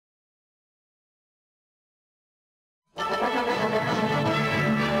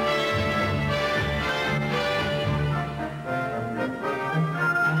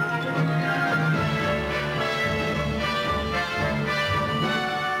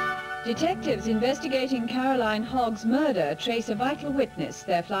Detectives investigating Caroline Hogg's murder trace a vital witness.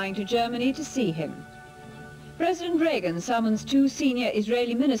 They're flying to Germany to see him. President Reagan summons 2 senior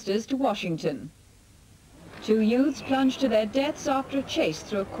Israeli ministers to Washington. 2 youths plunged to their deaths after a chase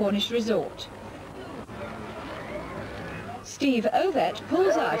through a Cornish resort. Steve Ovett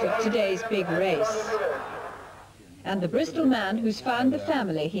pulls out of today's big race. And the Bristol man who's found the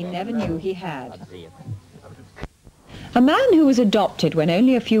family he never knew he had. A man who was adopted when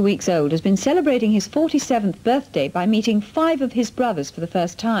only a few weeks old has been celebrating his 47th birthday by meeting 5 of his brothers for the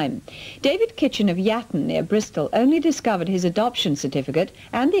first time. David Kitchen of Yatton near Bristol only discovered his adoption certificate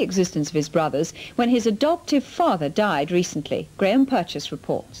and the existence of his brothers when his adoptive father died recently. Graham Purchase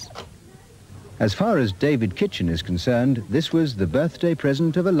reports. As far as David Kitchen is concerned, this was the birthday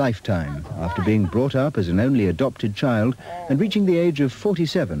present of a lifetime, after being brought up as an only adopted child and reaching the age of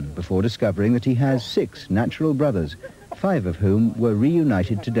 47 before discovering that he has 6 natural brothers, 5 of whom were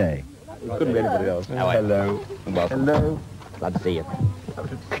reunited today. It couldn't be anybody else. Hello. Welcome. Hello. Glad to see you.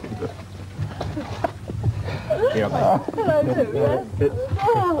 Hello,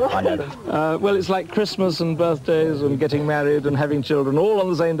 I know. well, it's like Christmas and birthdays and getting married and having children all on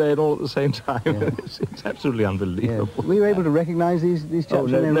the same day and all at the same time. Yeah. it's absolutely unbelievable. Yeah. Were you able to recognise these chaps? Oh,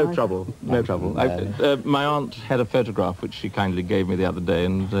 no trouble. No trouble. My aunt had a photograph which she kindly gave me the other day,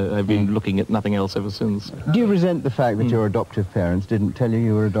 and I've been looking at nothing else ever since. Do you resent the fact that your adoptive parents didn't tell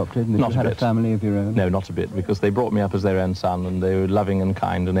you were adopted and that you had a family of your own? No, not a bit, because they brought me up as their own son, and they were loving and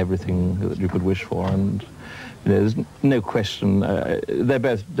kind and everything that you could wish for, and there's no question. They're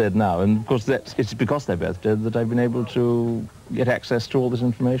both dead now, and of course it's because they're both dead that I've been able to get access to all this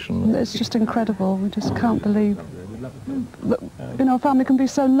information. It's just incredible. We just can't believe that, you know, a family can be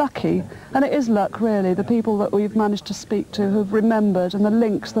so lucky. And it is luck, really, the people that we've managed to speak to who've remembered and the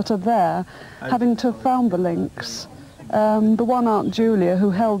links that are there, having to have found the links. The one Aunt Julia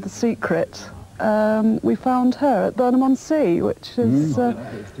who held the secret, we found her at Burnham-on-Sea, which is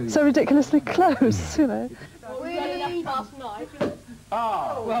so ridiculously close, you know.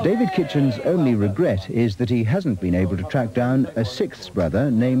 David Kitchen's only regret is that he hasn't been able to track down a 6th brother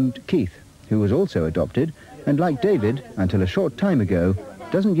named Keith, who was also adopted, and like David, until a short time ago,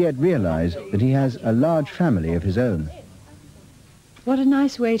 doesn't yet realise that he has a large family of his own. What a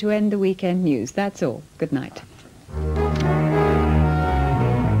nice way to end the weekend news. That's all. Good night.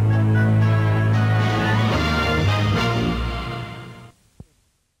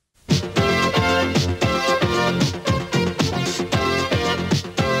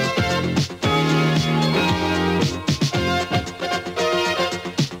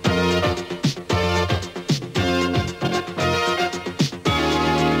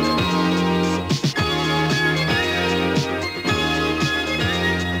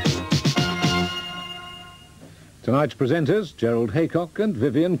 Tonight's presenters, Gerald Haycock and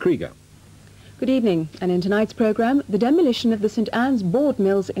Vivian Krieger. Good evening, and in tonight's programme, the demolition of the St Anne's board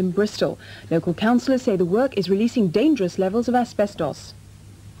mills in Bristol. Local councillors say the work is releasing dangerous levels of asbestos.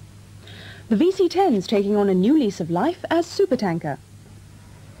 The VC-10's taking on a new lease of life as supertanker.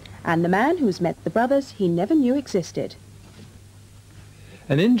 And the man who's met the brothers he never knew existed.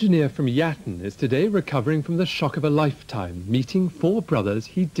 An engineer from Yatton is today recovering from the shock of a lifetime, meeting 4 brothers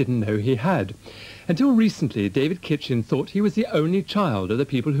he didn't know he had. Until recently, David Kitchen thought he was the only child of the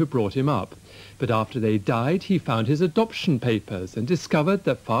people who brought him up. But after they died, he found his adoption papers and discovered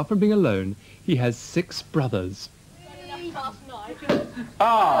that far from being alone, he has 6 brothers.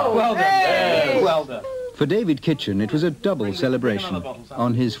 Well done. Hey! Well done. For David Kitchen, it was a double celebration.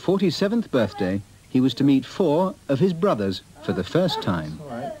 On his 47th birthday, he was to meet 4 of his brothers for the first time.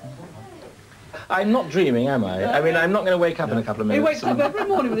 I'm not dreaming, am I? I mean, I'm not going to wake up in a couple of minutes. He wakes up every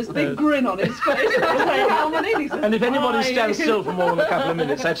morning with this big grin on his face. And if anybody stands still for more than a couple of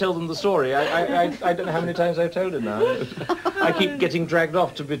minutes, I tell them the story. I don't know how many times I've told it now. I keep getting dragged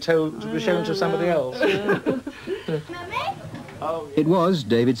off to be told, to be shown to somebody else. It was,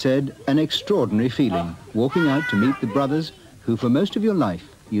 David said, an extraordinary feeling, walking out to meet the brothers who for most of your life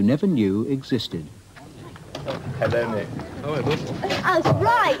you never knew existed. Hello, Nick. Oh, it was. That's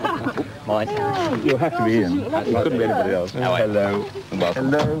right. Mine. You'll have to be in. It couldn't be anybody else. Hello.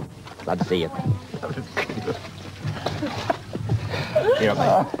 Welcome. Hello. Glad to see you.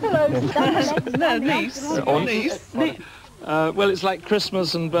 Hello, No, niece. Well, it's like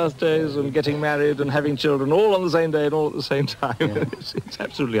Christmas and birthdays and getting married and having children all on the same day and all at the same time. Yeah. It's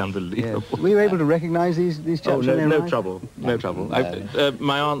absolutely unbelievable. Yeah. Were you able to recognise these children? Oh, no trouble. No trouble.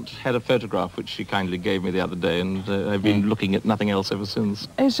 My aunt had a photograph which she kindly gave me the other day, and I've been looking at nothing else ever since.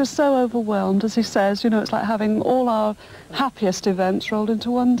 He's just so overwhelmed, as he says. You know, it's like having all our happiest events rolled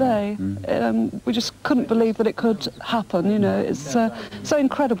into one day. We just couldn't believe that it could happen. You know, it's so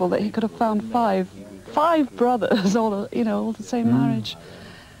incredible that he could have found five brothers, all the same marriage.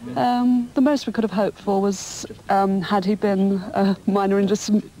 The most we could have hoped for was, had he been a minor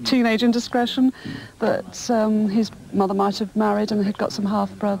teenage indiscretion, that his mother might have married and he'd got some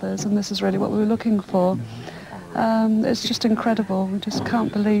half-brothers, and this is really what we were looking for. It's just incredible. We just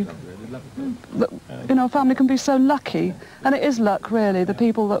can't believe that, a family can be so lucky. And it is luck, really, the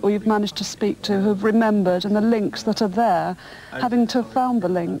people that we've managed to speak to who've remembered, and the links that are there, having to have found the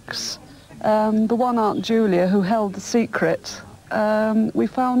links. The one Aunt Julia who held the secret, we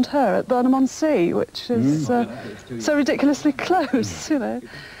found her at Burnham-on-Sea, which is so ridiculously close,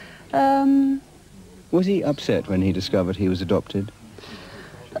 Was he upset when he discovered he was adopted?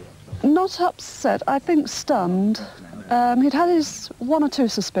 Not upset, I think stunned. He'd had his one or two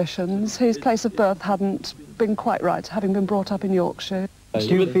suspicions. His place of birth hadn't been quite right, having been brought up in Yorkshire. Do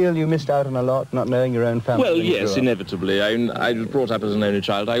you feel you missed out on a lot, not knowing your own family? Well, yes, inevitably. I was brought up as an only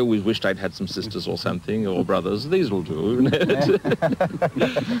child. I always wished I'd had some sisters or something, or brothers. These will do.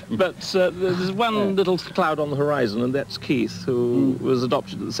 But there's one little cloud on the horizon, and that's Keith, who was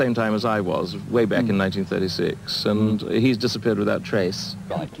adopted at the same time as I was, way back in 1936, and he's disappeared without trace.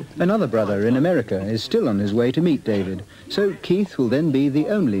 Another brother in America is still on his way to meet David, so Keith will then be the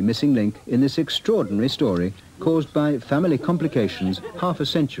only missing link in this extraordinary story caused by family complications half a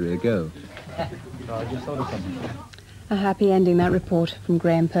century ago. A happy ending, that report from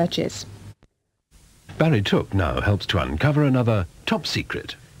Graham Purchase. Barry Took now helps to uncover another top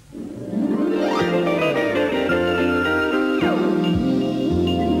secret.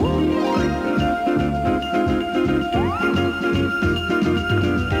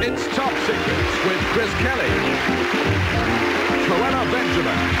 It's Top Secrets with Chris Kelly, Joanna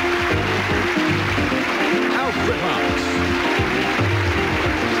Benjamin, Alfred Marks,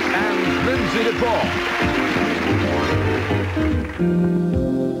 and Lindsay DePaul.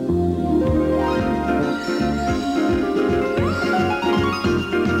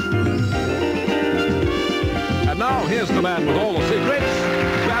 And now here's the man with all the secrets,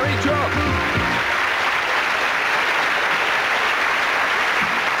 Barry Took.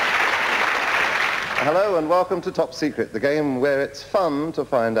 Hello and welcome to Top Secret, the game where it's fun to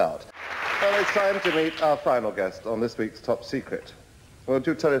find out. Well, it's time to meet our final guest on this week's Top Secret. Well,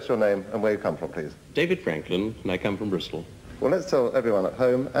 do tell us your name and where you come from, please. David Franklin, and I come from Bristol. Well, let's tell everyone at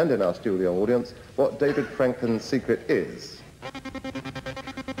home and in our studio audience what David Franklin's secret is. Okay,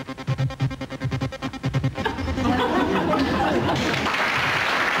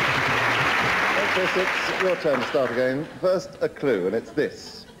 it's your turn to start again. First, a clue, and it's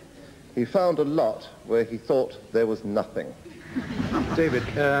this. He found a lot where he thought there was nothing. David,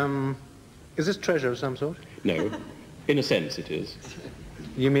 is this treasure of some sort? No. In a sense, it is.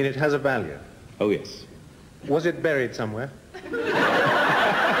 You mean it has a value? Oh, yes. Was it buried somewhere?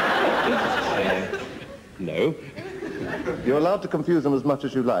 No. You're allowed to confuse them as much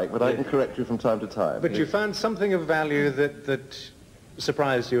as you like, but I can correct you from time to time. But you found something of value that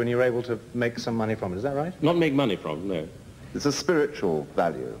surprised you and you were able to make some money from it, is that right? Not make money from, no. It's a spiritual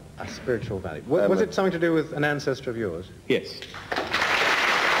value. A spiritual value. Was it something to do with an ancestor of yours? Yes.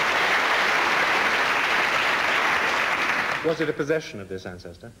 Was it a possession of this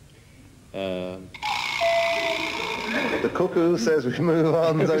ancestor? The cuckoo says we move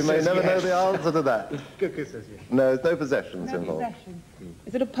on, so we may never know the answer to that. Cuckoo says yes. No, there's no possessions involved. Possession.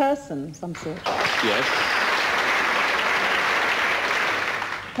 Is it a person of some sort? Yes.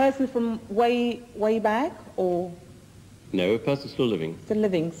 Person from way back, or? No, a person still living. Still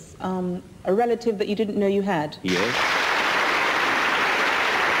living. A relative that you didn't know you had? Yes.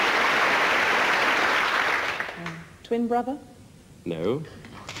 Twin brother? No.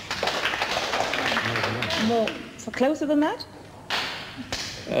 More, closer than that?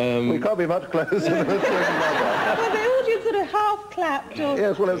 We can't be much closer than a twin brother. Well, the audience sort of half clapped. Or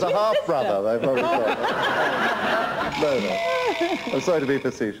yes, well, it was a half-brother, they've probably said. No. I'm sorry to be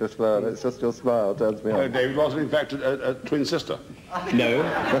facetious, but it's just your smile turns me on. David wasn't, in fact, a twin sister. No.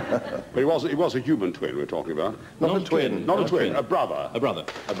 But he was a human twin we're talking about. Not a twin. Not a twin, a brother. A brother.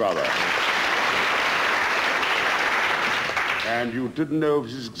 A brother. And you didn't know of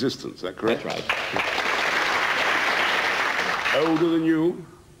his existence, is that correct? That's right. Older than you?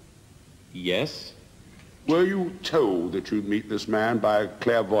 Yes. Were you told that you'd meet this man by a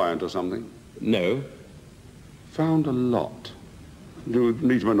clairvoyant or something? No. Found a lot. You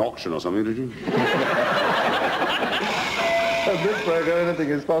meet him at an auction or something, did you? At this program, anything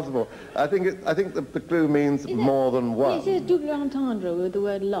is possible. I think the clue means more than one. Is it a double entendre with the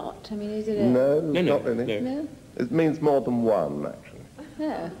word lot? I mean, is it a... No, not really. No? It means more than one, actually.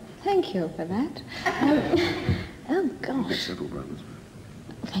 Oh, thank you for that. Oh, gosh. Several brothers.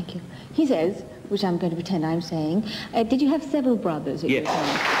 Thank you. He says, which I'm going to pretend I'm saying, did you have several brothers at your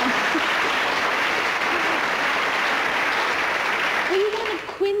time? Were you one of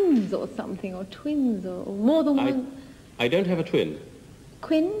twins or something, or twins, or more than one? I don't have a twin.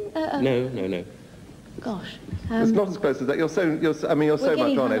 Quinn? No. Gosh. It's not as close as that. You're so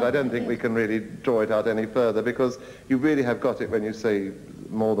much on it. I don't think we can really draw it out any further, because you really have got it when you say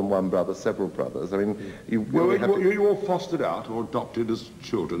more than one brother, several brothers. I mean, were you all fostered out or adopted as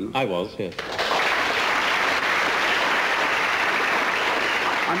children? I was, yes.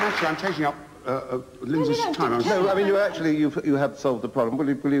 I'm taking up Lindsay's time. No, I mean, you have solved the problem.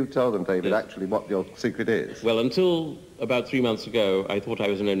 Will you tell them, David, actually what your secret is? Well, until about 3 months ago, I thought I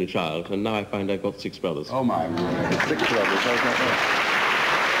was an only child, and now I find I've got 6 brothers. Oh, my word. 6 brothers, how's that?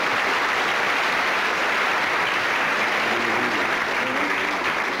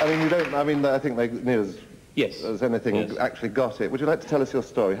 I think they knew as anything actually got it. Would you like to tell us your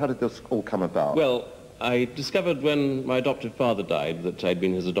story? How did this all come about? Well, I discovered when my adopted father died that I'd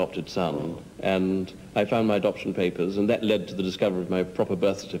been his adopted son, and I found my adoption papers, and that led to the discovery of my proper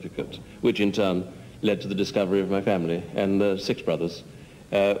birth certificate, which in turn led to the discovery of my family and 6 brothers.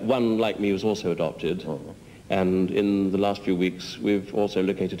 One, like me, was also adopted, and in the last few weeks we've also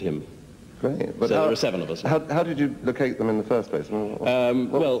located him. Great. But so there are 7 of us. How did you locate them in the first place? What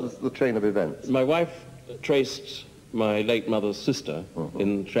was the train of events? My wife traced my late mother's sister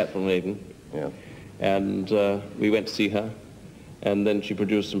in Stratford-on-Avon. Yeah. And we went to see her, and then she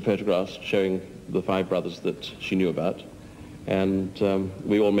produced some photographs showing the 5 brothers that she knew about, and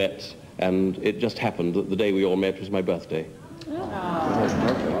we all met, and it just happened that the day we all met was my birthday.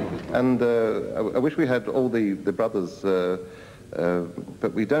 And I wish we had all the brothers,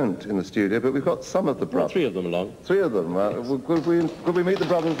 but we don't in the studio, but we've got some of the brothers. 3 of them along. 3 of them. Could we meet the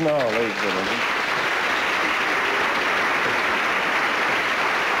brothers now, ladies and gentlemen?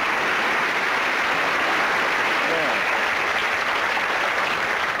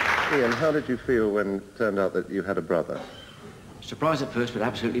 Ian, how did you feel when it turned out that you had a brother? Surprised at first, but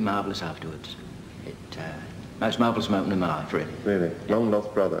absolutely marvellous afterwards. Most marvellous moment of my life, really. Really? Long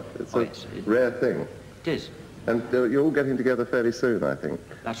lost brother. It's a rare thing. It is. And you're all getting together fairly soon, I think.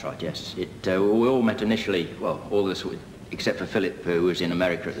 That's right, yes. We all met initially, well, all of us, except for Philip, who was in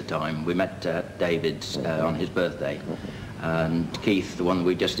America at the time. We met David's on his birthday. And Keith, the one that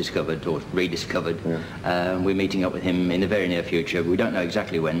we just discovered, or rediscovered, we're meeting up with him in the very near future. We don't know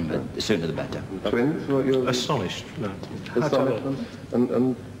exactly when, but the sooner the better. Twins? What you're... Astonished. No. Astonished?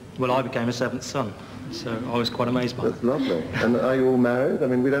 And... Well, I became a 7th son, so I was quite amazed by That's lovely. And are you all married? I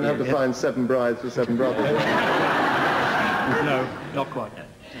mean, we don't have to find 7 brides for 7 brothers. No, not quite.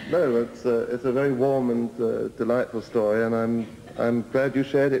 No, it's a very warm and delightful story, and I'm glad you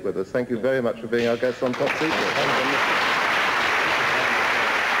shared it with us. Thank you very much for being our guest on Top Secret.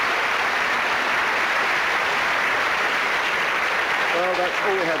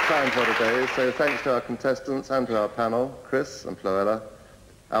 All we had time for today, so thanks to our contestants and to our panel, Chris and Floella,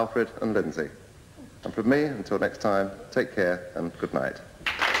 Alfred and Lindsay. And from me, until next time, take care and good night.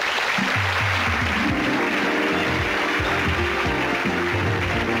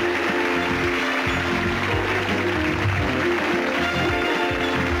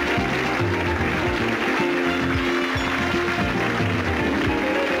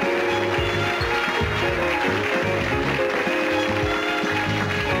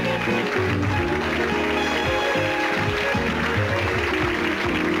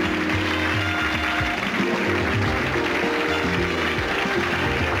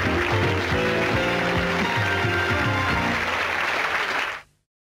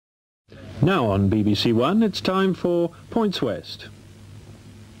 Now on BBC One, it's time for Points West.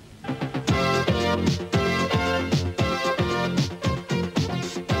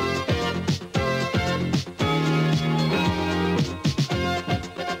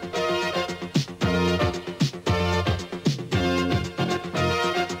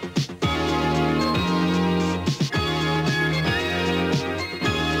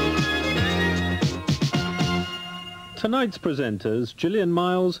 Tonight's presenters, Gillian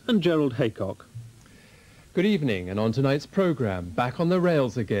Miles and Gerald Haycock. Good evening, and on tonight's programme, back on the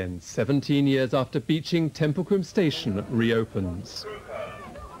rails again, 17 years after Beeching, Templecombe Station reopens.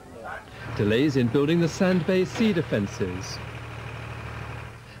 Delays in building the Sand Bay sea defences.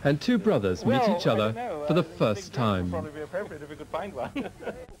 And two brothers meet each other for the first time. Probably be appropriate if we could find one.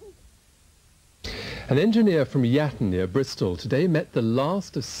 An engineer from Yatton near Bristol today met the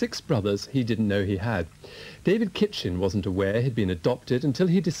last of 6 brothers he didn't know he had. David Kitchen wasn't aware he'd been adopted until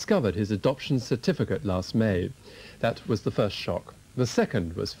he discovered his adoption certificate last May. That was the first shock. The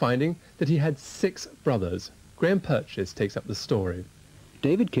second was finding that he had 6 brothers. Graham Purchase takes up the story.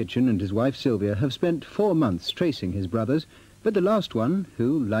 David Kitchen and his wife Sylvia have spent 4 months tracing his brothers, but the last one,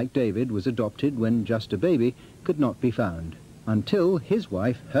 who, like David, was adopted when just a baby, could not be found, until his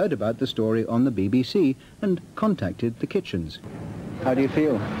wife heard about the story on the BBC and contacted the Kitchens. How do you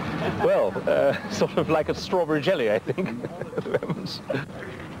feel? Well, sort of like a strawberry jelly, I think.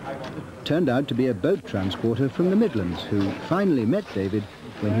 Turned out to be a boat transporter from the Midlands who finally met David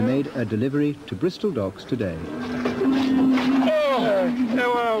when he made a delivery to Bristol Docks today. Oh,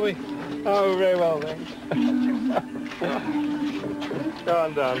 how are we? Oh, very well, thanks. Go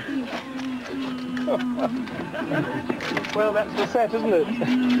on, Dan. Well, that's the set, isn't it?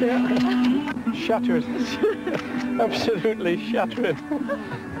 Yeah. Shattered. Absolutely shattered.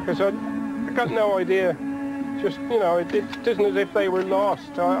 Because I got no idea. Just, you know, it isn't as if they were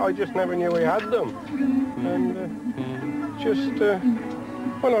lost. I just never knew we had them. And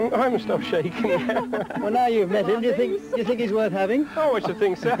well, I'm stuff shaking. Well, now you've met him, do you think he's worth having? Oh, I should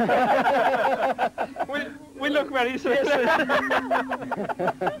think so. we look very similar. How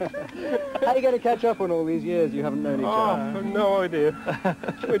are you going to catch up on all these years you haven't known each other? I've no idea.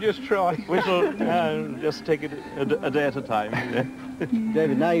 We'll just try. We shall just take it a day at a time.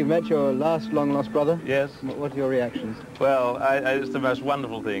 David, now you've met your last long-lost brother. Yes. What are your reactions? Well, it's the most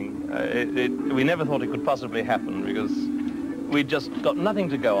wonderful thing. We never thought it could possibly happen because we just got nothing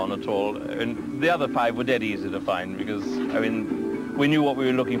to go on at all, and the other 5 were dead easy to find because, I mean, we knew what we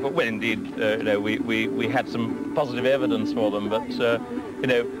were looking for. Well, indeed, you know, we had some positive evidence for them, but, you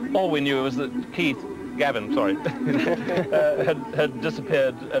know, all we knew was that Gavin, sorry, had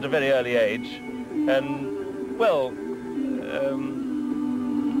disappeared at a very early age, and, well,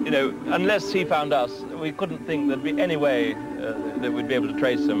 you know, unless he found us, we couldn't think there'd be any way that we'd be able to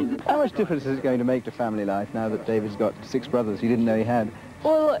trace him. How much difference is it going to make to family life now that David's got 6 brothers he didn't know he had?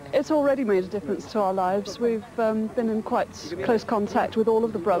 Well, it's already made a difference to our lives. We've been in quite close contact with all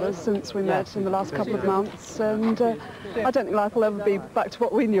of the brothers since we met in the last couple of months, and I don't think life will ever be back to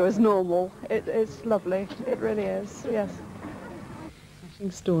what we knew as normal. It's lovely. It really is, yes.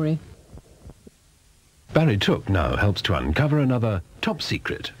 Story. Barry Took now helps to uncover another top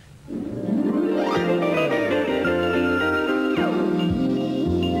secret.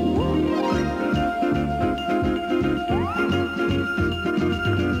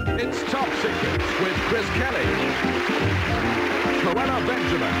 It's Top Secrets with Chris Kelly, Cloella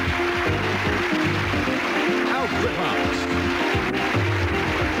Benjamin, Alfred Hart,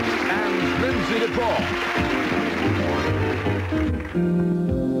 and Lindsay DePaul.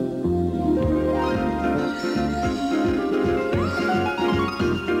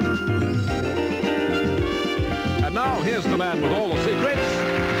 And now, here's the man with all the secrets,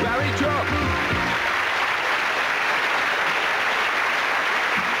 Barry Took.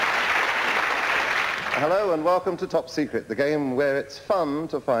 Hello and welcome to Top Secret, the game where it's fun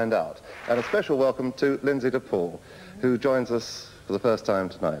to find out. And a special welcome to Lindsay DePaul, who joins us for the first time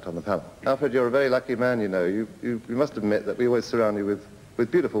tonight on the panel. Alfred, you're a very lucky man, you know. You must admit that we always surround you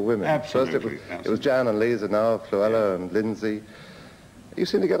with beautiful women. Absolutely. First it was Jan and Lisa, now Cloella and Lindsay. You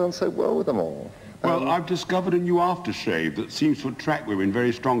seem to get on so well with them all. Well, I've discovered a new aftershave that seems to attract women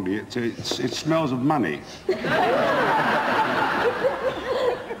very strongly. It smells of money.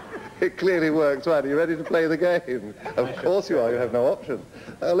 It clearly works. Right, are you ready to play the game? Of course you are. You have no option.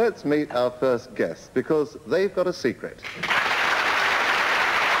 Let's meet our first guests, because they've got a secret.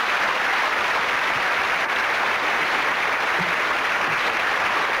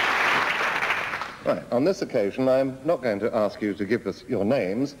 Right, on this occasion, I'm not going to ask you to give us your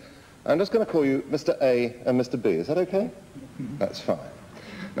names. I'm just going to call you Mr. A and Mr. B. Is that okay? That's fine.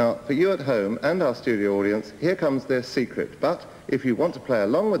 Now, for you at home and our studio audience, here comes their secret. But if you want to play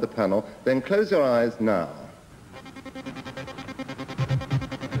along with the panel, then close your eyes now. All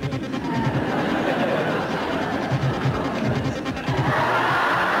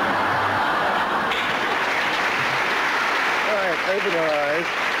right, open your eyes.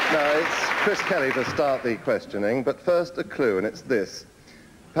 Now, it's Chris Kelly to start the questioning, but first a clue, and it's this.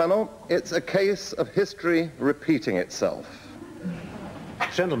 Panel, it's a case of history repeating itself.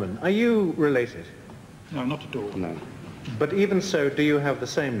 Gentlemen, are you related? No, not at all. No. But even so, do you have the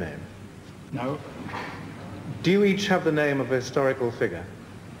same name? No. Do you each have the name of a historical figure?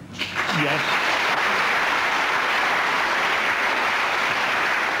 Yes.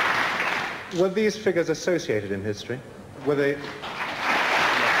 Were these figures associated in history? Were they...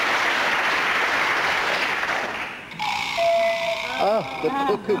 Ah, the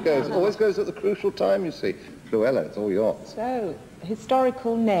cuckoo always goes at the crucial time, you see. Luella, it's all yours. So,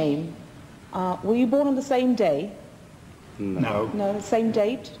 historical name. Were you born on the same day? No. No, the same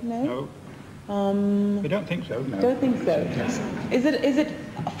date? No? No. I don't think so, no. Don't think so. Is it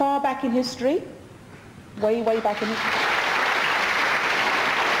far back in history? Way back in history?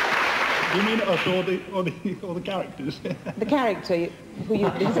 Do you mean us or the characters? The character, the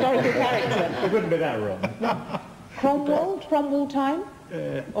historical character. It wouldn't be that wrong. Cromwell time?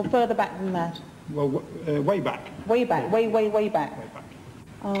 Or further back than that? Well, way back. Way back, way back.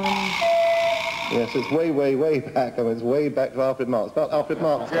 Yes, it's way back. I mean, it's way back to Alfred Marks. About Alfred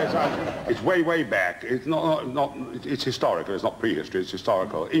Marks. Yes, it's way back. It's not. It's historical. It's not prehistory. It's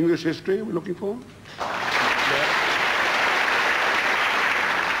historical. English history. We're looking for.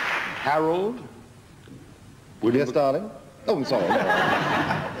 Harold. Yes, darling. Oh, I'm sorry.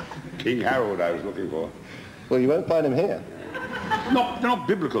 King Harold. I was looking for. Well, you won't find him here. They're not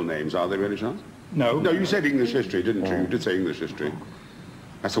biblical names, are they, really, chance? No. No, you said English history, didn't you? You did say English history.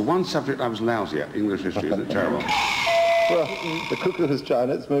 That's the one subject I was lousy at. English history, isn't it terrible? Well, the cuckoo has chimed.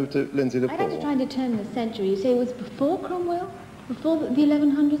 Let's move to Lindsay de I Paul. was trying to turn the century. You say it was before Cromwell? Before the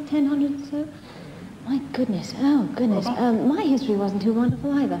 1100s, 1000s or so? My goodness, oh goodness. My history wasn't too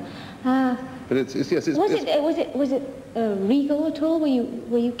wonderful either. But it's was it regal at all? Were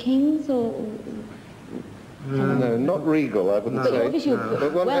you kings or? No, not regal, I wouldn't say. But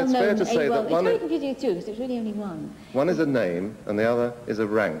it's fair to say that one... It's very confusing too, because it's really only one. One is a name, and the other is a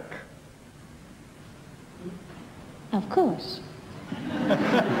rank. Of course.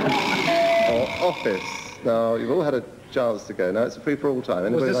 Or office. Now, you've all had a chance to go. Now, it's a free-for-all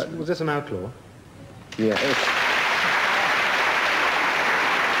time. Was this an outlaw? Yes.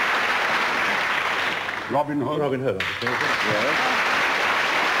 Robin Hood. Robin Hood. Yes.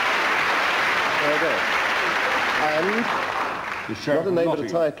 There we go. And not a name but a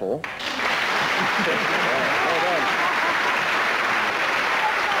title.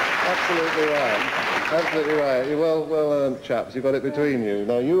 Absolutely right. Absolutely right. You're well earned, chaps. You've got it between you.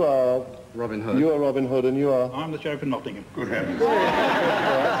 Now you are Robin Hood. You are Robin Hood, and you are. I'm the Sheriff of Nottingham. Good heavens.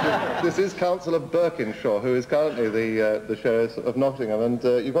 This is Councillor Birkinshaw, who is currently the Sheriff of Nottingham, and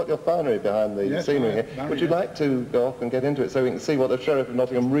you've got your finery behind the scenery here. Would you like to go off and get into it so we can see what the Sheriff of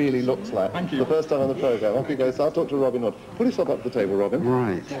Nottingham really looks like? Thank you. The first time on the programme. Off you go. So I'll talk to Robin Hood. Pull yourself up to the table, Robin.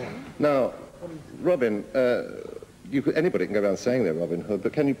 Right. Now, Robin, anybody can go around saying they're Robin Hood,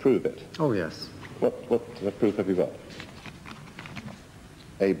 but can you prove it? Oh, yes. What proof have you got?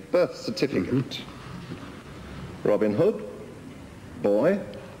 A birth certificate. Robin Hood, boy.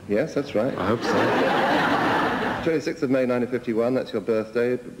 Yes, that's right. I hope so. 26th of May 1951, that's your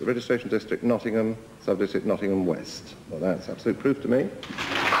birthday. Registration district Nottingham, sub-district Nottingham West. Well, that's absolute proof to me.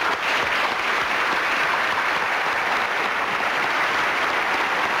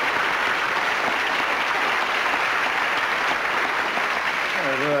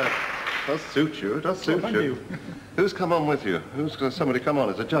 Does suit you, it does suit you. Who's come on with you? Who's somebody come on?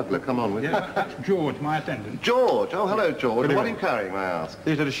 As a juggler, come on with you? That's George, my attendant. George! Oh, hello, George. What are you carrying, may I ask?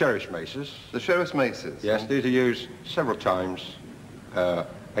 These are the sheriff's maces. The sheriff's maces? Yes, these are used several times a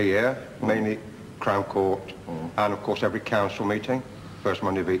year, mainly Crown Court, and of course every council meeting, first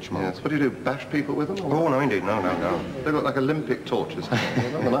Monday of each month. Yes, what do you do, bash people with them? Oh, no, indeed, no. They look like Olympic torches.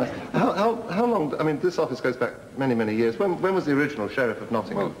 Nice. How long, I mean, this office goes back many, many years. When was the original Sheriff of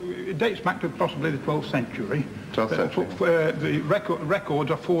Nottingham? Well, it dates back to possibly the 12th century. 12th century. The records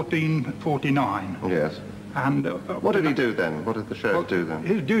are 1449. Yes. And what did he do then? What did the sheriff do then?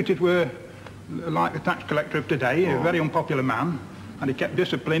 His duties were like the tax collector of today, a very unpopular man, and he kept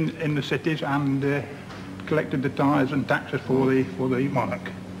discipline in the cities and collected the tithes and taxes for the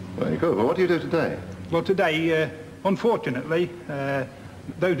monarch. Very good. Well, what do you do today? Well, today, unfortunately,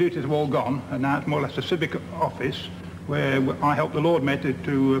 those duties have all gone, and now it's more or less a civic office where I help the Lord Mayor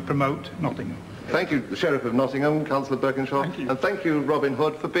to promote Nottingham. Thank you, the Sheriff of Nottingham, Councillor Birkinshaw, and thank you, Robin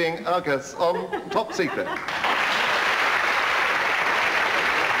Hood, for being our guests on Top Secret.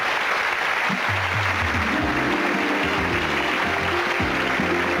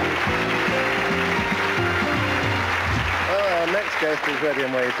 Guest is ready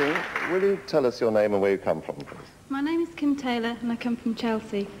and waiting. Will you tell us your name and where you come from, please? My name is Kim Taylor and I come from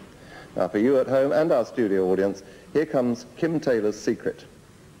Chelsea. Now, for you at home and our studio audience, here comes Kim Taylor's secret.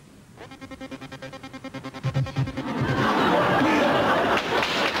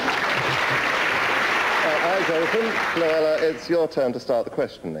 Eyes open. Kim Floella, it's your turn to start the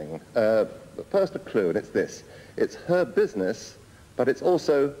questioning. First a clue, and it's this. It's her business, but it's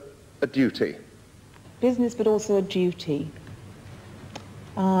also a duty. Business, but also a duty.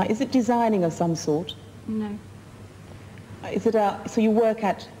 Is it designing of some sort? No. Is it so you work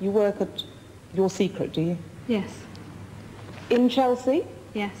at Your Secret, do you? Yes. In Chelsea?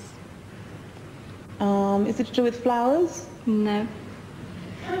 Yes. Is it to do with flowers? No.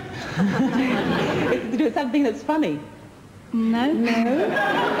 Is it to do with something that's funny? No. No?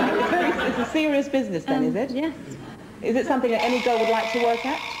 It's a serious business then, is it? Yes. Is it something that any girl would like to work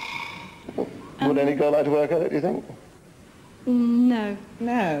at? Would any girl like to work at it, do you think? No.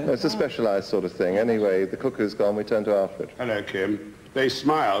 No. It's a specialised sort of thing. Anyway, the cuckoo's gone, we turn to Alfred. Hello, Kim. They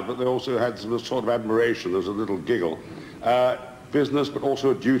smiled, but they also had some sort of admiration. There was a little giggle. Business, but also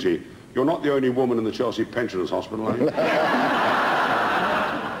a duty. You're not the only woman in the Chelsea Pensioners Hospital, are you?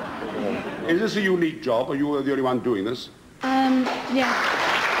 Is this a unique job? Are you the only one doing this? Yeah.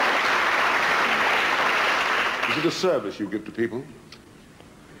 Is it a service you give to people?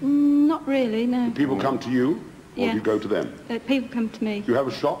 Not really, no. Do people come to you, or Yes. do you go to them? People come to me. Do you have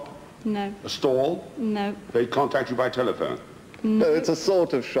a shop? No. A stall? No. They contact you by telephone? No, it's a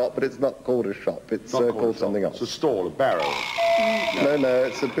sort of shop, but it's not called a shop. It's called something else. It's a stall, a barrow. No,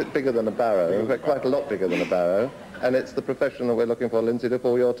 it's a bit bigger than a barrow. In fact, quite a lot bigger than a barrow. And it's the profession that we're looking for, Lindsay,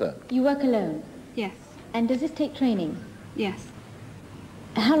 for your turn. You work alone? Yes. And does this take training? Yes.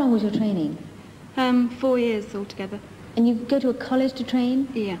 How long was your training? 4 years altogether. And you go to a college to train?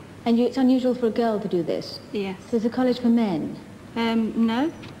 Yeah. And it's unusual for a girl to do this? Yes. So it's a college for men?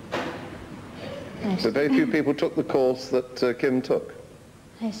 No. So very few people took the course that Kim took.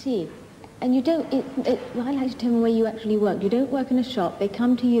 I see. And you don't, well, I'd like to tell me where you actually work. You don't work in a shop, they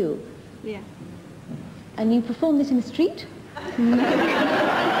come to you. Yeah. And you perform this in the street? No.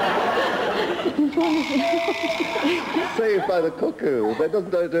 Saved by the cuckoo. They don't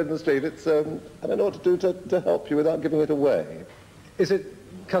do it in the street. It's, I don't know what to do to help you without giving it away. Is it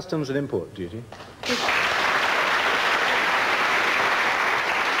customs and import duty?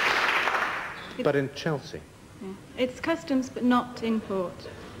 But in Chelsea? Yeah. It's customs, but not import.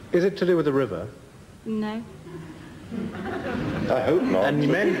 Is it to do with the river? No. I hope not. And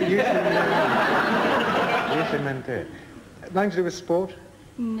men usually men do it. Nothing to do with sport?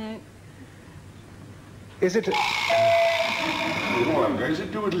 No. Is it... Is it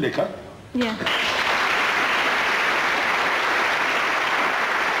to do with liquor? Yeah.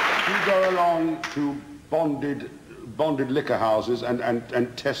 You go along to bonded liquor houses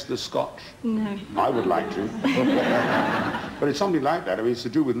and test the scotch? No. I would like to. But it's something like that. I mean, it's to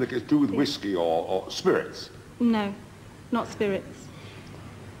do with liquor, it's to do with whiskey or spirits. No. Not spirits.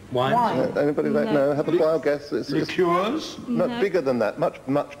 Wine? Anybody like no? Have a wild guess. It's liqueurs? Not No. bigger than that.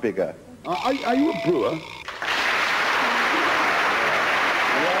 Much bigger. Are you a brewer?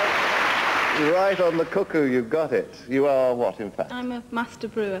 Right on the cuckoo, you've got it. You are what, in fact? I'm a master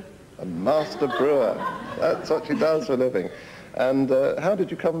brewer. A master brewer. That's what she does for a living. And how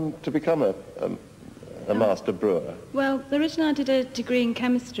did you come to become a master brewer? Well, originally I did a degree in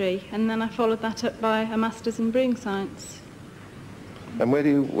chemistry, and then I followed that up by a master's in brewing science. And where do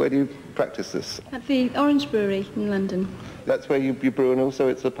you practice this? At the Orange Brewery in London. That's where you brew, and also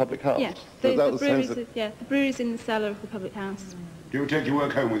it's a public house? Yeah. So The brewery's in the cellar of the public house. Do you take your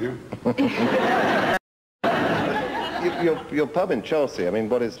work home with you? Your pub in Chelsea, I mean,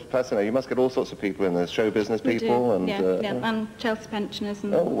 what is fascinating, you must get all sorts of people in there, show business We people do, and... and Chelsea pensioners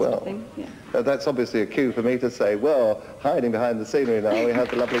and Oh, that sort well. of thing. Yeah. That's obviously a cue for me to say, well, hiding behind the scenery now, we have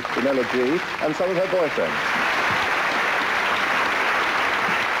the lovely Vanilla G and some of her boyfriends.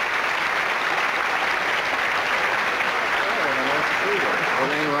 Well,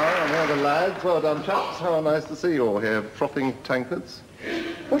 there you are, and here are the lads. Well done, chaps. How nice to see you all here, frothing tankards.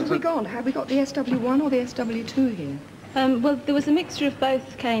 What have we got? Have we got the SW1 or the SW2 here? Well, there was a mixture of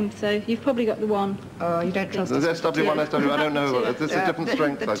both came, so you've probably got the one. Oh, you don't trust There's us. SW1, SW, I don't know. There's a different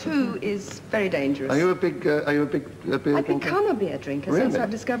strength. The 2 is very dangerous. Are you a big beer I've drinker? become a beer drinker since Really? I've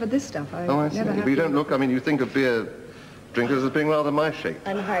discovered this stuff. Oh, I see. never But have you don't been. look, I mean, you think of beer drinkers as being rather my shape.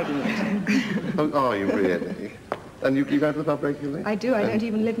 I'm hiding it. Oh, are you really? And you go to the pub regularly? I do. I don't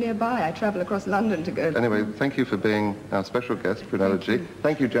even live nearby. I travel across London to go. Anyway, thank you for being our special guest, Brunella G.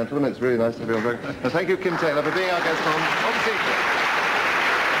 Thank you, gentlemen. It's really nice to be on. And thank you, Kim Taylor, for being our guest on The Secret.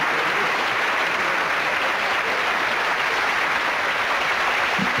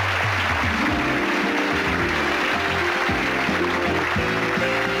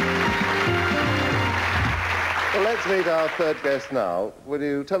 Well, let's meet our third guest now. Will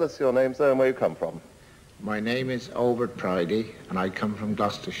you tell us your name, sir, and where you come from? My name is Albert Pridey, and I come from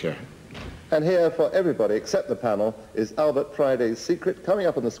Gloucestershire. And here, for everybody except the panel, is Albert Friday's secret, coming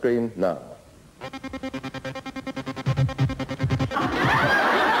up on the screen now. And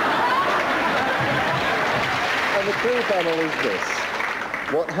the clue panel is this.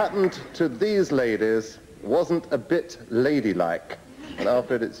 What happened to these ladies wasn't a bit ladylike. And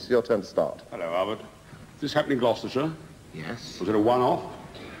Alfred, it's your turn to start. Hello, Albert. Did this happen in Gloucestershire? Yes. Was it a one-off?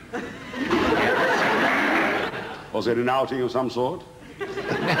 Was it an outing of some sort?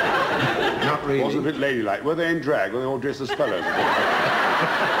 Not really. Was it a bit ladylike? Were they in drag? Were they all dressed as fellows?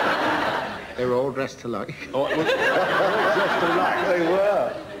 They were all dressed alike. Oh, it was all dressed alike? They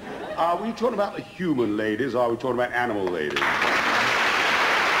were. Are we talking about the human ladies, or are we talking about animal ladies?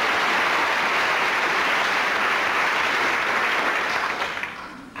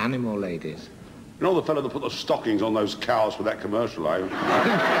 Animal ladies. You know the fellow that put the stockings on those cows for that commercial, yeah.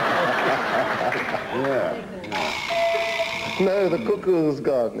 No, the cuckoo's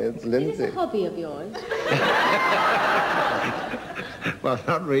gone. It's Lindsay. Is this a hobby of yours? Well,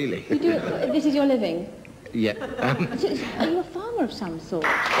 not really. You do it, this is your living? Yeah. Are you a farmer of some sort?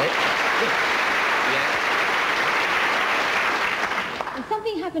 And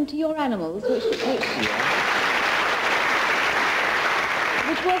something happened to your animals, which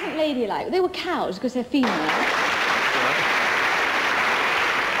wasn't ladylike. They were cows because they're female.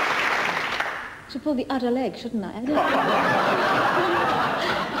 Should pull the udder leg, shouldn't I?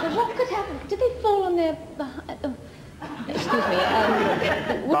 But what could happen? Did they fall on their... excuse me.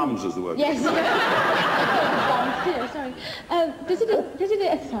 Bums is the word. Yes. Bums too, sorry.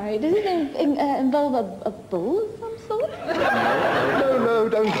 Does it involve a bull of some sort? No,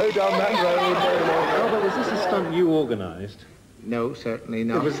 don't go down that road. No. Robert, was this a stunt you organised? No, certainly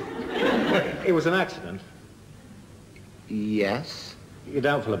not. It was an accident? Yes. You're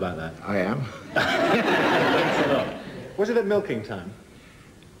doubtful about that? I am. Thanks a lot. Was it at milking time?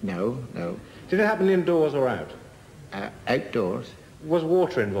 No. Did it happen indoors or out? Outdoors. Was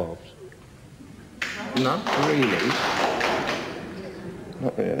water involved? Not really.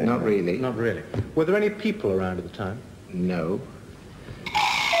 Not really. Not really. Were there any people around at the time? No.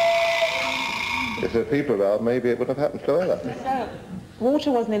 If there were people around, maybe it would have happened to Ella. So, water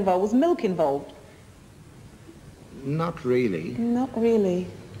wasn't involved. Was milk involved? Not really. Not really.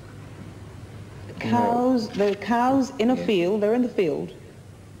 Cows, there are cows in a field, they're in the field.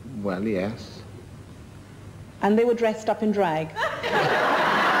 Well, yes. And they were dressed up in drag.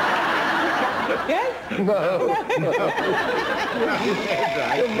 Yes? No.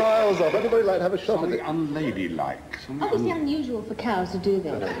 You're miles off. Everybody like to have a shot at it. Unladylike. Obviously unusual for cows to do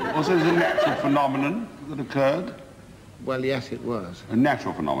this. Was it a natural phenomenon that occurred? Well, yes, it was. A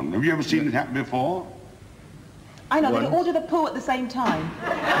natural phenomenon. Have you ever seen it happen before? I know, they order the poo at the same time.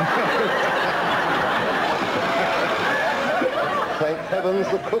 Thank heavens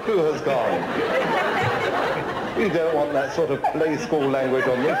the cuckoo has gone. You don't want that sort of play school language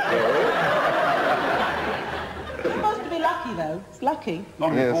on this show. It's supposed to be lucky, though. It's lucky.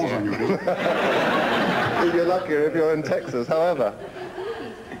 Not if it falls on you, it isn't. You're luckier if you're in Texas, however.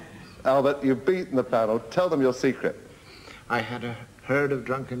 Albert, you've beaten the panel. Tell them your secret. I had a herd of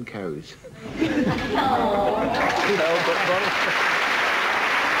drunken cows.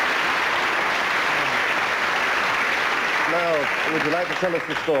 Now, would you like to tell us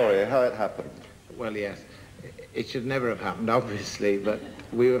the story, how it happened? Well, yes. It should never have happened, obviously, but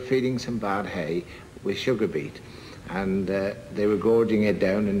we were feeding some bad hay with sugar beet, and they were gorging it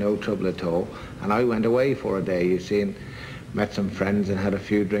down and no trouble at all. And I went away for a day, you see, and met some friends and had a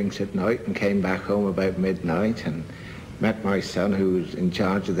few drinks at night and came back home about midnight and met my son who was in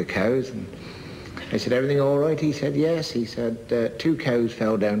charge of the cows. And I said, everything all right? He said, yes. He said, 2 cows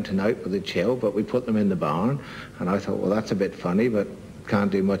fell down tonight with a chill, but we put them in the barn. And I thought, well, that's a bit funny, but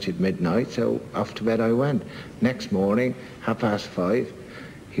can't do much at midnight, so off to bed I went. Next morning, 5:30,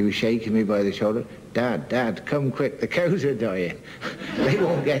 he was shaking me by the shoulder. Dad, come quick, the cows are dying. They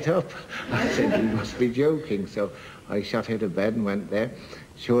won't get up. I said, you must be joking. So I shot out of bed and went there.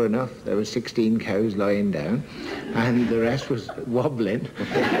 Sure enough, there were 16 cows lying down, and the rest was wobbling.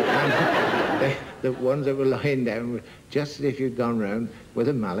 And the ones that were lying down were just as if you'd gone round with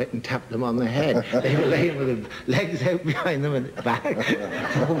a mallet and tapped them on the head. They were laying with their legs out behind them and back,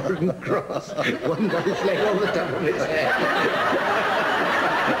 forward and across. One got his leg on the top of his head.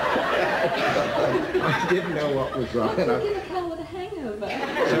 I didn't know what was wrong. Give a cow with a hangover.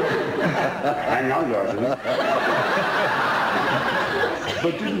 Hangover.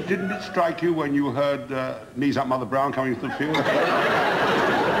 But didn't it strike you when you heard Knees Up Mother Brown coming to the field?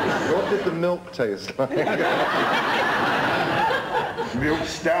 What did the milk taste like? Milk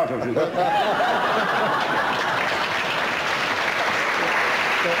stout, I think.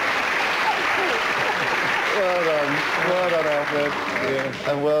 Well done, Alfred.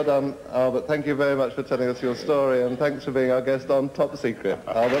 And well done, Albert. Thank you very much for telling us your story, and thanks for being our guest on Top Secret.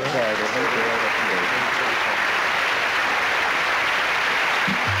 Albert Friday. Thank you very much indeed.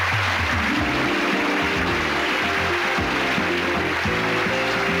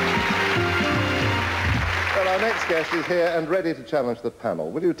 Well, our next guest is here and ready to challenge the panel.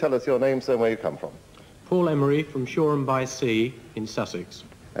 Will you tell us your name, sir, and where you come from? Paul Emery from Shoreham-by-Sea in Sussex.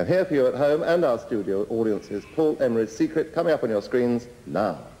 And here for you at home and our studio audience is Paul Emery's Secret, coming up on your screens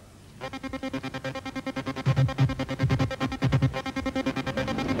now.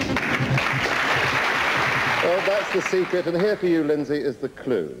 Well, that's the secret, and here for you, Lindsay, is the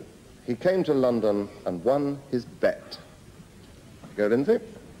clue. He came to London and won his bet. Go, Lindsay.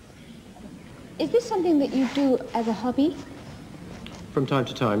 Is this something that you do as a hobby? From time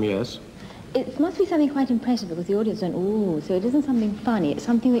to time, yes. It must be something quite impressive because the audience don't, ooh, so it isn't something funny, it's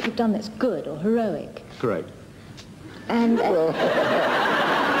something that you've done that's good or heroic. Correct. And... Well,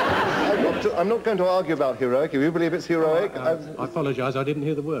 I'm not going to argue about heroic. If you believe it's heroic... I apologise, I didn't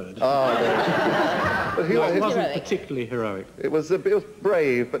hear the word. Ah, no. But No, it wasn't particularly heroic. It was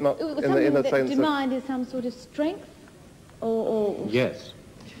brave, but not it was in the something that sense of... demanded some sort of strength? Or Yes.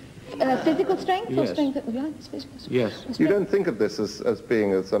 Physical strength? Or Yes. strength that... Yeah, it's physical strength. Yes. You don't think of this as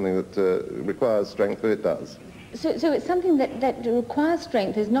being something that requires strength, but it does. So it's something that requires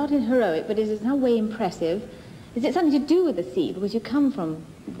strength, is not in heroic, but is in some way impressive. Is it something to do with the sea, because you come from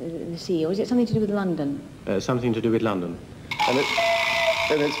the sea, or is it something to do with London? Something to do with London. And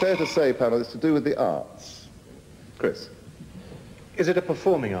it's fair to say, panel, it's to do with the arts. Chris? Is it a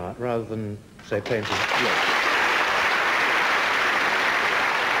performing art rather than, say, painting? Yes.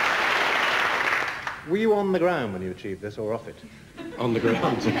 Were you on the ground when you achieved this, or off it? On the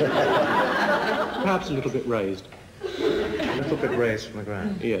ground. Perhaps a little bit raised. A little bit raised from the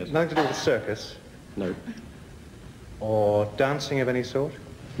ground? Yes. Nothing to do with circus? No. Or dancing of any sort?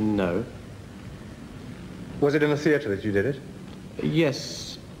 No. Was it in a theatre that you did it?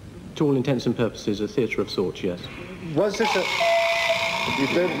 Yes. To all intents and purposes, a theatre of sorts, yes. Was this a...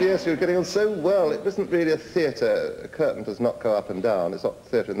 Yes, you're getting on so well. It isn't really a theatre. A curtain does not go up and down. It's not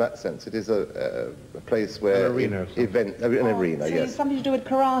theatre in that sense. It is a place where... An arena. An arena, So yes. it's something to do with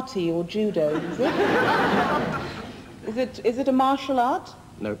karate or judo, is it? Is it a martial art?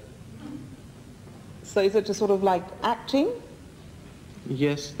 No. So is it just sort of like acting?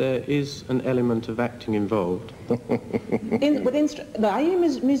 Yes, there is an element of acting involved. Are you a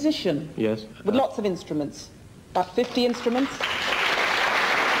musician? Yes. With lots of instruments? About 50 instruments?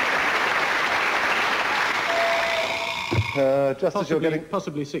 Just as you're getting...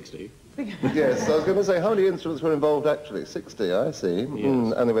 Possibly 60. Yes, I was going to say, how many instruments were involved actually? 60, I see.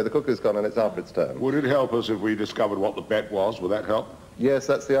 Yes. Anyway, the cuckoo's gone and it's Alfred's turn. Would it help us if we discovered what the bet was? Would that help? Yes,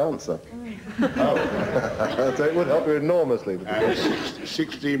 that's the answer. Oh. So it would help you enormously. And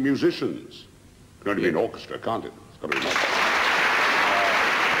 60 musicians. It can only be an orchestra, can't it? It's got to be more.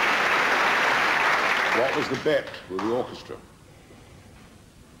 What was the bet with the orchestra?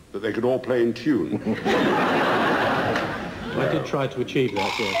 That they could all play in tune. I did try to achieve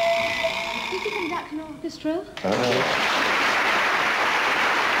that, yes. Did you conduct an orchestra?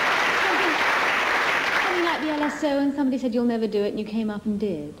 Something like the LSO, and somebody said you'll never do it, and you came up and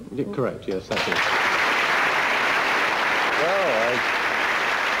did. Correct, yes, that's it. Well,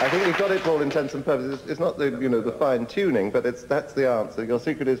 I think you've got it for all intents and purposes. It's not the, the fine tuning, but that's the answer. Your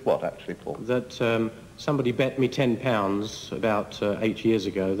secret is what, actually, Paul? That somebody bet me £10 about 8 years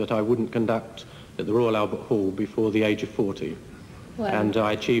ago that I wouldn't conduct at the Royal Albert Hall before the age of 40. Well. And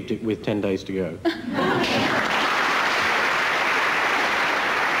I achieved it with 10 days to go.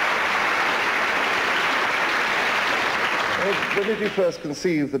 When did you first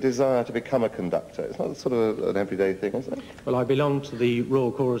conceive the desire to become a conductor? It's not sort of an everyday thing, is it? Well, I belonged to the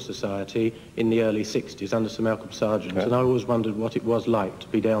Royal Chorus Society in the early 60s under Sir Malcolm Sargent, and I always wondered what it was like to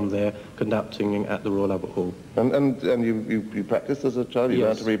be down there conducting at the Royal Albert Hall. And you practiced as a child? You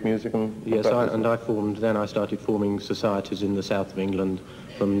learned to read music and Yes, practice? I started forming societies in the south of England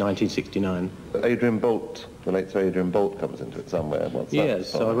from 1969. Adrian Bolt, the late Sir Adrian Bolt comes into it somewhere. What's that? Yes,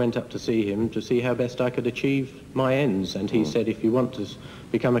 so I went up to see him to see how best I could achieve my ends, and he said, if you want to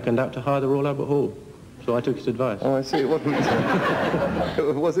become a conductor, hire the Royal Albert Hall. So I took his advice. Oh, I see. It wasn't...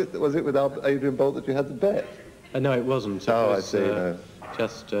 was it with Adrian Bolt that you had the bet? No, it wasn't. It was, I see. No.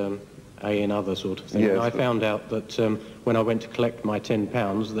 Just another sort of thing. Yes, I found out that when I went to collect my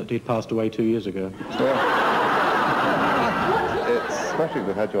 £10 that he'd passed away 2 years ago. It's smashing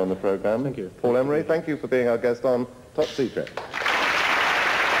to have had you on the programme. Thank you. Paul Emery, thank you for being our guest on Top Secret.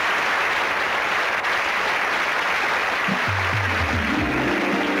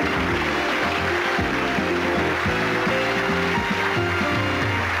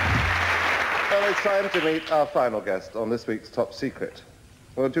 Well, it's time to meet our final guest on this week's Top Secret.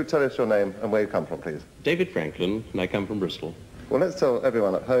 Well, do tell us your name and where you come from, please. David Franklin, and I come from Bristol. Well, let's tell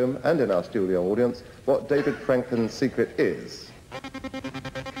everyone at home and in our studio audience what David Franklin's secret is. Okay,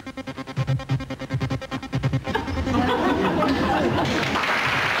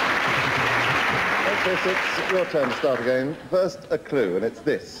 it's your turn to start again. First, a clue, and it's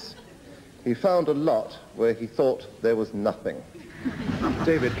this. He found a lot where he thought there was nothing.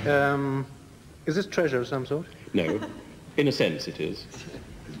 David, is this treasure of some sort? No. In a sense, it is.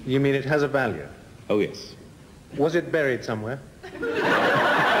 You mean it has a value? Oh, yes. Was it buried somewhere?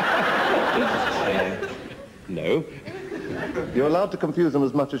 No. You're allowed to confuse them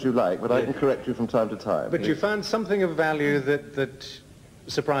as much as you like, but I can correct you from time to time. But you found something of value that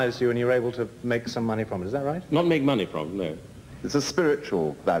surprised you and you were able to make some money from it, is that right? Not make money from, no. It's a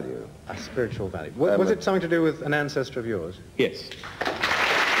spiritual value. A spiritual value. Was it something to do with an ancestor of yours? Yes.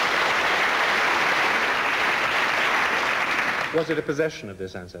 Was it a possession of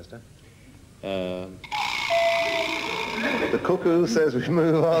this ancestor? The cuckoo says we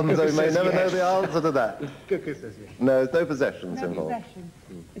move on, so we may never know the answer to that. Cuckoo says yes. No, there's no possessions involved. Possession.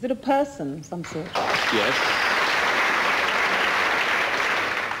 Is it a person of some sort? Yes.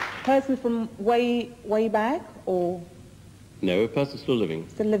 Person from way back, or No, a person still living.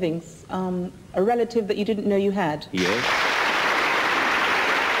 still living? A relative that you didn't know you had? Yes.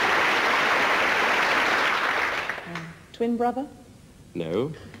 Twin brother?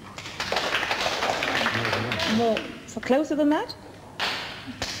 No. More closer than that?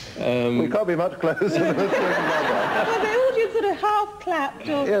 We can't be much closer than a twin brother. Well, the audience sort of half clapped.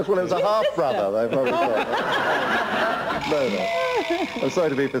 Or Yes, well, it was a twin half sister. brother. They probably thought. No. I'm sorry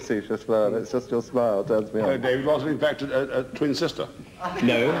to be facetious, but it's just your smile turns me on. David wasn't in fact a twin sister.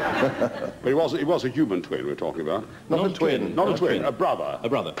 No. But he was a human twin we're talking about. Not a twin. Not a twin, a brother. A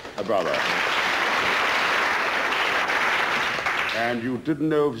brother. A brother. And you didn't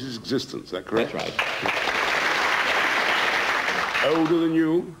know of his existence, is that correct? That's right. Older than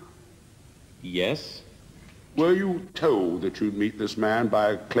you? Yes. Were you told that you'd meet this man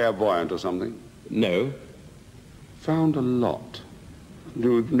by a clairvoyant or something? No. Found a lot.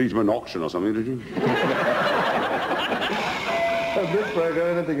 You meet him at an auction or something, did you? On this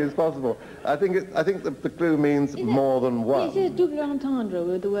program, anything is possible. I think the clue means more than one. Is it a double entendre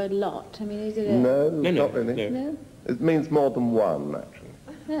with the word lot? I mean, is it a... No, not really. No? It means more than one, actually.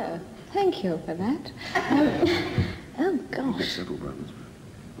 No. Thank you for that. Oh, gosh. Several brothers.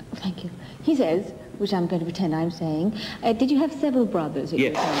 Thank you. He says, which I'm going to pretend I'm saying, did you have several brothers at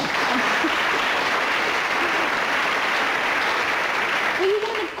your Yes. time? Were you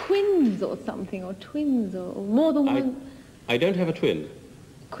one of quins or something, or twins, or more than one? I don't have a twin.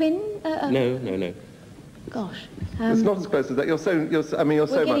 Quin? No. Gosh. It's not as close as that. You're so much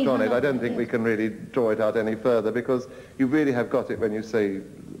getting on it. hung I up, don't think we can really draw it out any further because you really have got it when you say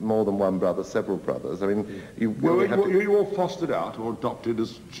more than one brother, several brothers. I mean, you Were really have to... you all fostered out or adopted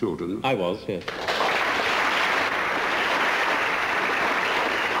as children? I was, yes.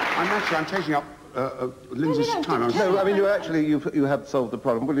 I'm taking up Lindsay's time. No, I mean, you have solved the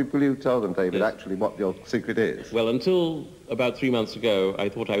problem. Will you tell them, David, actually what your secret is? Well, until about 3 months ago, I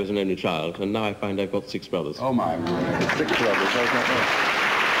thought I was an only child, and now I find I've got 6 brothers. Oh, my. 6 brothers, how's that?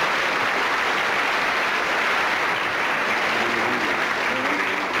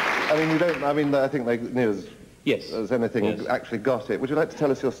 I mean, you don't, I think they knew as anything actually got it. Would you like to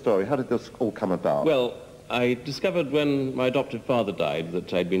tell us your story? How did this all come about? Well, I discovered when my adopted father died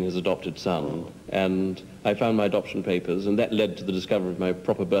that I'd been his adopted son, and I found my adoption papers, and that led to the discovery of my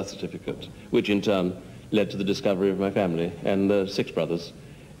proper birth certificate, which in turn led to the discovery of my family, and 6 brothers.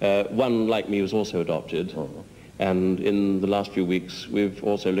 One, like me, was also adopted, and in the last few weeks, we've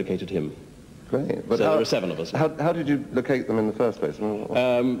also located him. Great. But so there are 7 of us. How did you locate them in the first place? I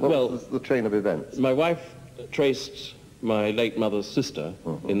mean, what was the train of events? My wife traced my late mother's sister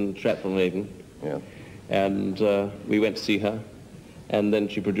in Stratford-on-Avon. Yeah. And we went to see her, and then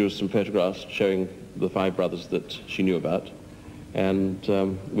she produced some photographs showing the 5 brothers that she knew about, and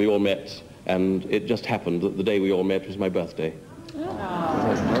we all met, and it just happened that the day we all met was my birthday.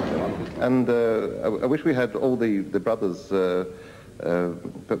 And I wish we had all the brothers,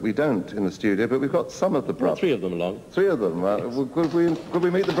 but we don't in the studio, but we've got some of the brothers. 3 of them along. 3 of them. Could we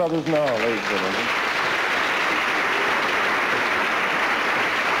meet the brothers now, ladies and gentlemen?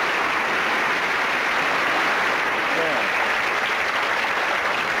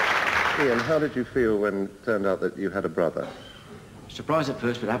 Ian, how did you feel when it turned out that you had a brother? Surprised at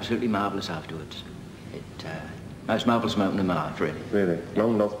first, but absolutely marvellous afterwards. Most marvellous moment in my life, really. Really?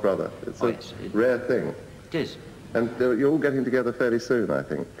 Long lost brother. It's a rare thing. It is. And you're all getting together fairly soon, I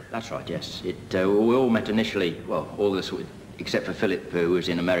think. That's right, yes. We all met initially, well, all this, except for Philip, who was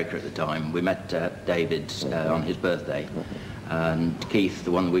in America at the time. We met at David's on his birthday. And Keith,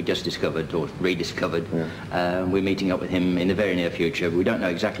 the one that we just discovered, or rediscovered, we're meeting up with him in the very near future. We don't know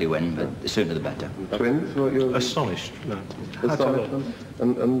exactly when, but the sooner the better. Twins, what you're... Astonished. Astonished.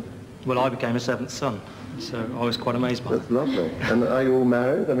 And well, I became a seventh son, so I was quite amazed by that. That's lovely. And are you all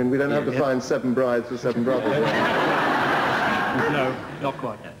married? I mean, we don't have to find 7 brides for 7 brothers. No, not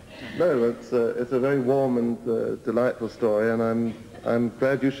quite. No, it's a very warm and delightful story, and I'm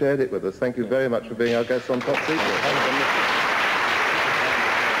glad you shared it with us. Thank you very much for being our guest on Top Secret.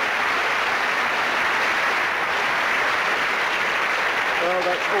 Well,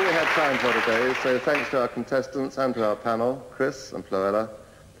 that's all we had time for today, so thanks to our contestants and to our panel, Chris and Floella,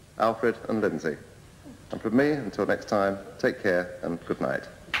 Alfred and Lindsay. And from me, until next time, take care and good night.